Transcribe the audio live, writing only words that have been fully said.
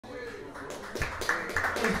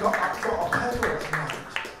I've got a pedal tonight.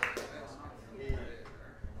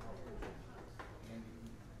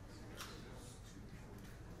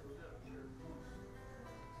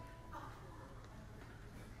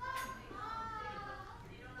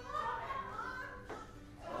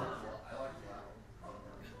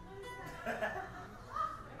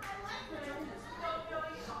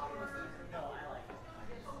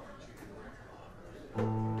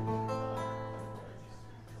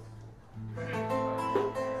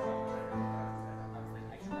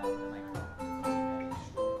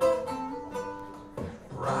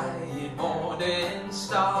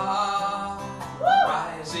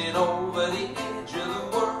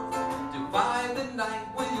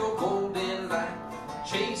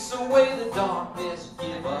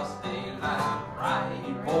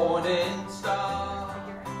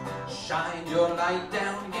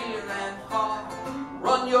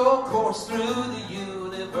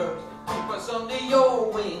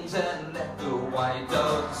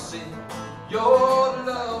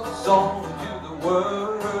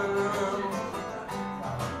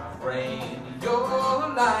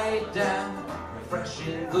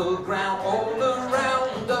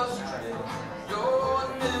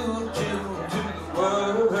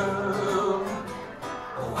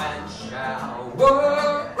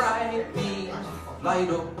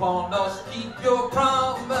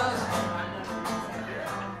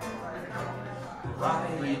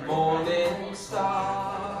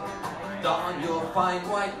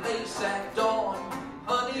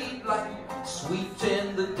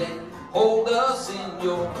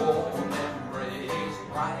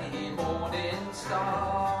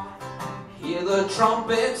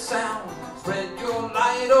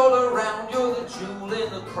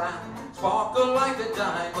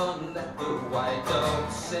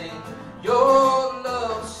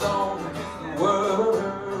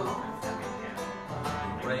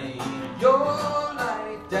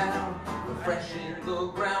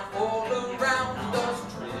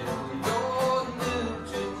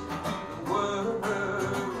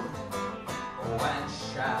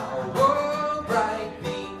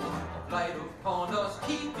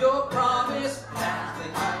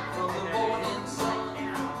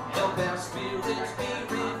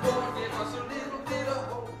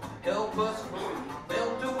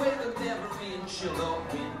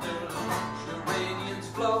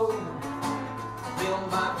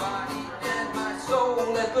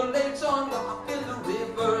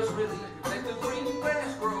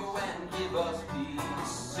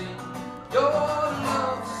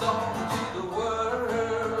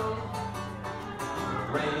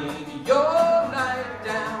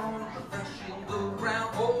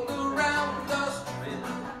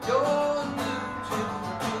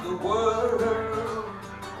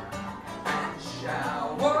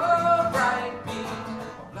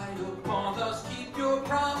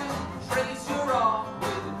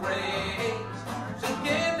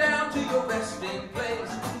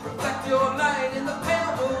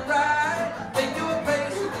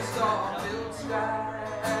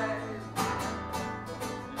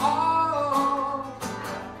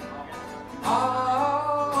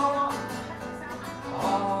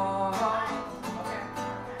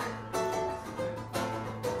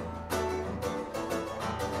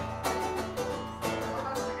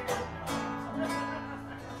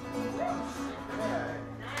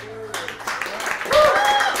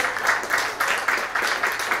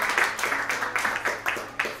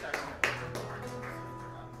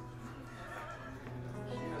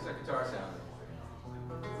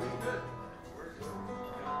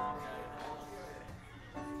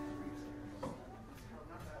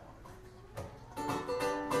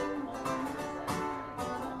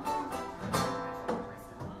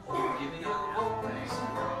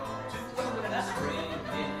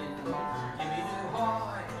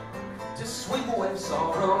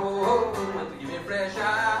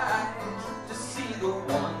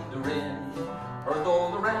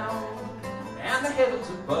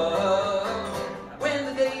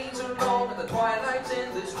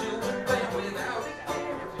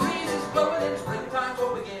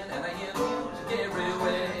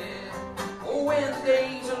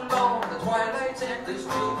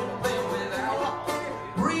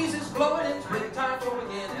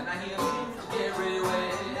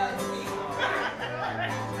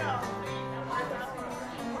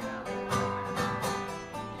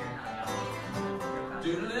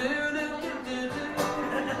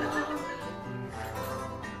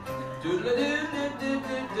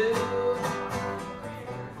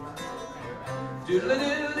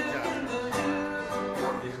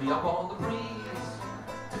 Lift me up on the breeze,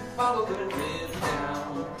 follow the river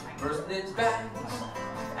down, first its banks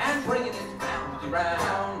bringing it round and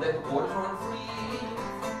round, let the waters run free.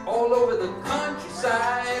 All over the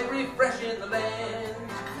countryside, refreshing the land,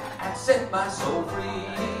 and set my soul free.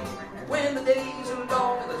 When the days are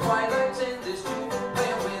long and the twilight's in this tune,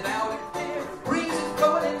 playing without a care, breezes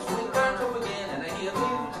blowing in swing right up again, and I hear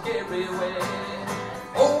music everywhere.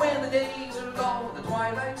 Oh, when the days are long, the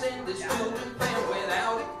twilight's in this tune, playing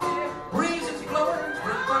without a care, breezes blowing in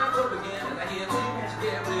swing right up again, and I hear music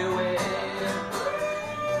everywhere.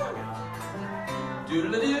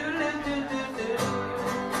 Doodle-a-doodle-doo-doo-doo.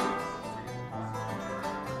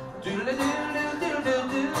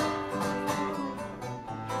 Doodle-a-doodle-doo-doo-doo.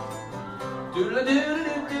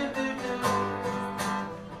 Doodle-a-doodle-doo-doo-doo.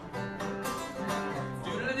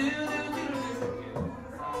 Doodle-a-doodle-doo-doo.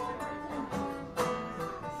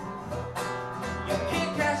 You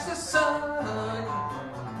can't catch the sun,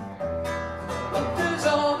 winter's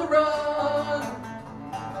on the run,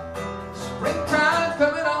 springtime's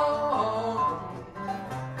coming on.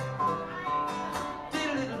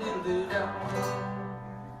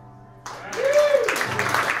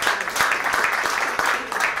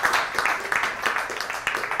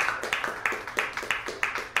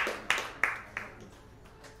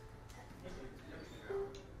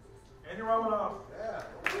 Romanoff. Yeah.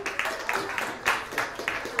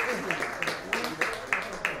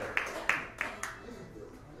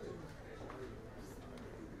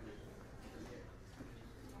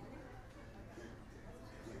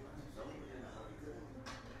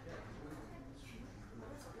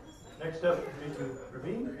 Next up,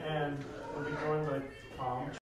 Ravine, and we'll be joined by Towne.